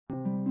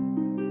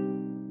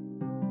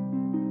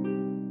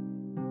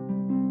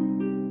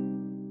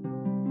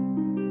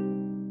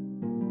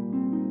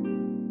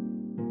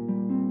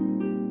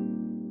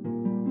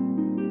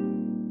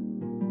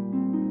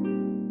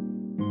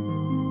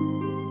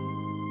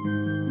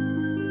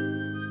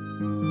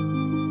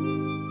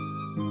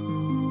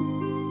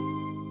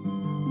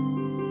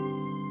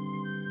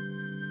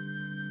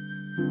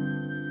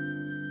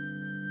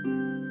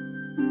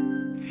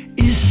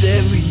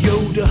there a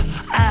Yoda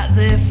out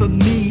there for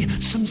me?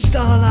 Some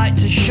starlight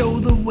to show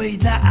the way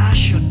that I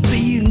should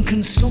be? And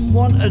can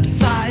someone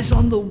advise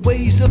on the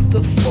ways of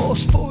the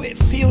force? For it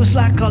feels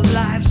like our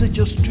lives are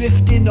just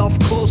drifting off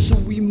course. Are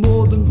we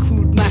more than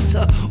crude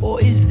matter,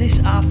 or is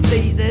this our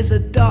fate? There's a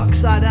dark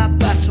side I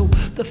battle,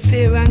 the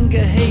fear, anger,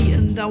 hate,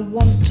 and I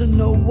want to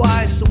know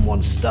why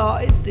someone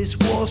started this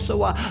war.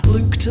 So I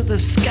look to the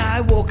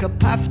sky, walk a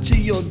path to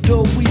your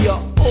door. We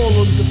are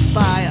all under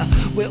fire,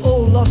 we're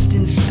all lost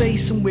in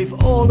space, and we've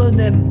all an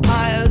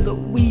empire that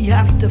we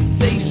have to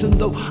face. And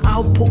though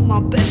I'll put my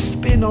best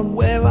spin on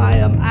where I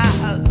am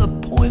at the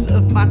point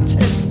of my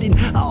testing,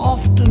 I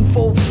often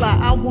fall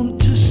flat. I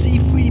want to see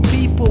free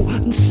people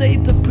and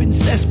save the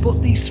princess,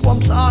 but these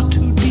swamps are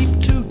too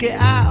deep to get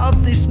out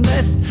of this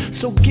mess.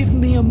 So give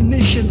me a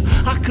mission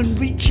I can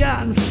reach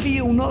out and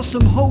feel, not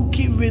some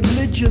hokey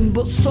religion,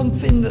 but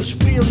something that's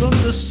real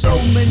under so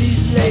many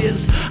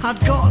layers. I'd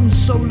gotten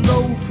so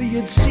low, for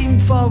you'd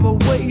seemed far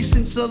away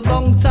since a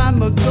long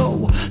time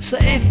ago. So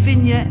if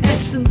in your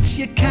essence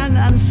you can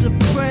answer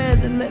prayer,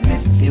 then let me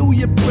feel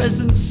your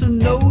presence and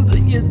know that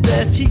you're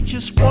there. Teach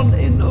us one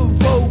in a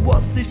row,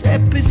 what's this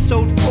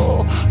episode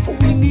for? For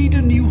we need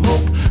a new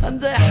hope, and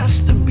there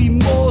has to be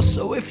more.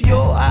 So if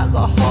you're at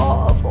the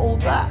heart of all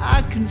that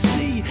I can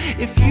see,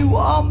 if you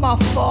are my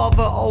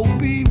father, oh,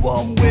 be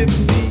one with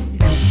me.